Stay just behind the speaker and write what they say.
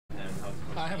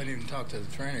I haven't even talked to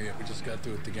the trainer yet. We just got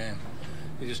through with the game.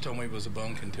 He just told me it was a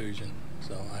bone contusion,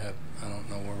 so I don't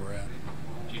know where we're at.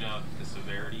 Do you know the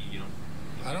severity?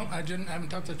 I haven't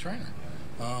talked to the trainer.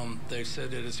 They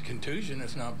said that it's a contusion.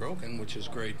 It's not broken, which is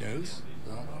great news.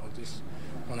 So I just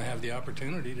want to have the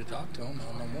opportunity to talk to him.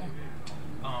 I'll know more.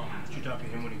 Did you talk to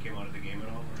him when he came out of the game at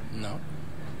all? No.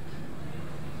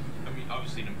 I mean,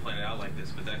 obviously you didn't plan it out like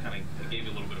this, but that kind of gave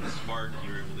you a little bit of a spark.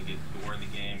 You were able to get going in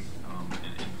the game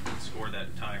and score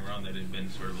that tying run that had been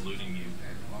sort of eluding you.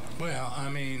 Well, I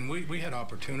mean, we had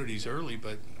opportunities early,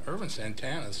 but Irvin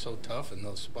Santana is so tough in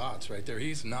those spots right there.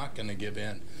 He's not going to give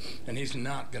in, and he's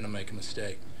not going to make a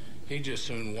mistake. He'd just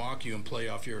soon walk you and play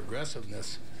off your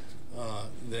aggressiveness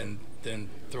than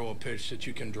throw a pitch that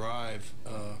you can drive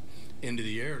into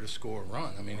the air to score a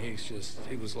run. I mean,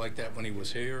 he was like that when he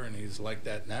was here, and he's like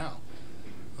that now.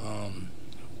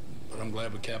 But I'm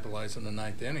glad we capitalized in the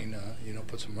ninth inning,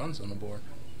 put some runs on the board.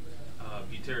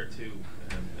 Butera, too,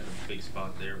 in a big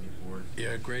spot there before.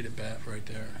 Yeah, great at bat right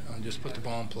there. Just put the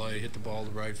ball in play, hit the ball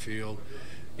to right field.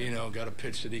 Got a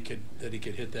pitch that he could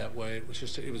hit that way. It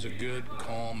was a good,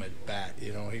 calm at bat.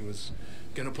 He was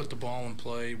going to put the ball in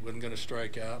play, wasn't going to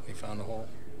strike out, and he found a hole.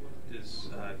 Does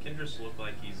Kendris look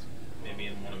like he's maybe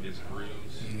in one of his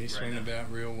grooves? He's swinging the bat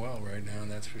real well right now,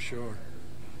 that's for sure.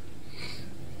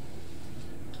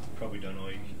 Probably done all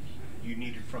you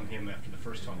needed from him after the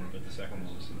first homer, but the second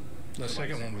one was... The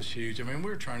second one was huge. I mean,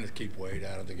 we're trying to keep Wade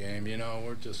out of the game.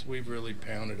 We've really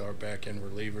pounded our back-end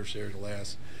relievers here the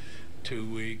last 2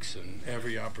 weeks, and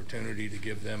every opportunity to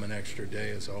give them an extra day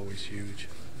is always huge.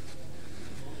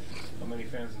 How many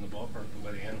fans in the ballpark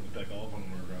by the end? It looked like all of them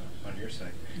were on your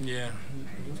side. Yeah,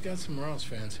 we've got some Royals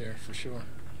fans here for sure.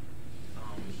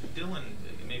 Dillon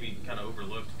maybe kind of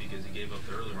overlooked because he gave up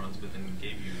the early runs, but then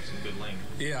gave you some good length.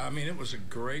 Yeah, I mean, it was a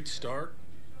great start,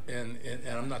 and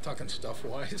I'm not talking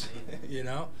stuff-wise,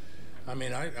 I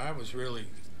mean, I was really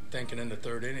thinking in the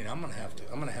third inning, I'm gonna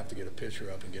have to get a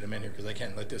pitcher up and get him in here because I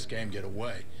can't let this game get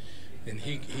away. And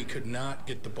he could not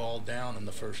get the ball down in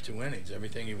the first 2 innings.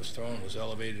 Everything he was throwing was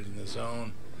elevated in the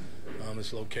zone.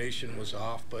 His location was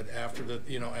off, but after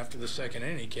the second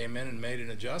inning, he came in and made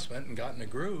an adjustment and got in a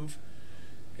groove,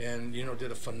 and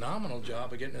did a phenomenal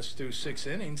job of getting us through 6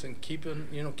 innings and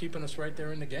keeping us right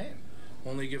there in the game.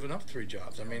 Only giving up 3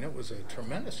 jobs. I mean, it was a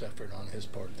tremendous effort on his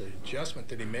part. The adjustment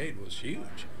that he made was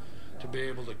huge to be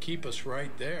able to keep us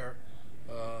right there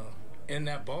in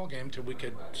that ball game till we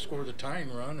could score the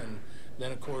tying run, and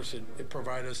then of course it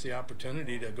provided us the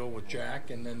opportunity to go with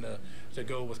Jack and then to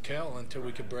go with Kel until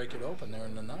we could break it open there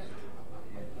in the ninth.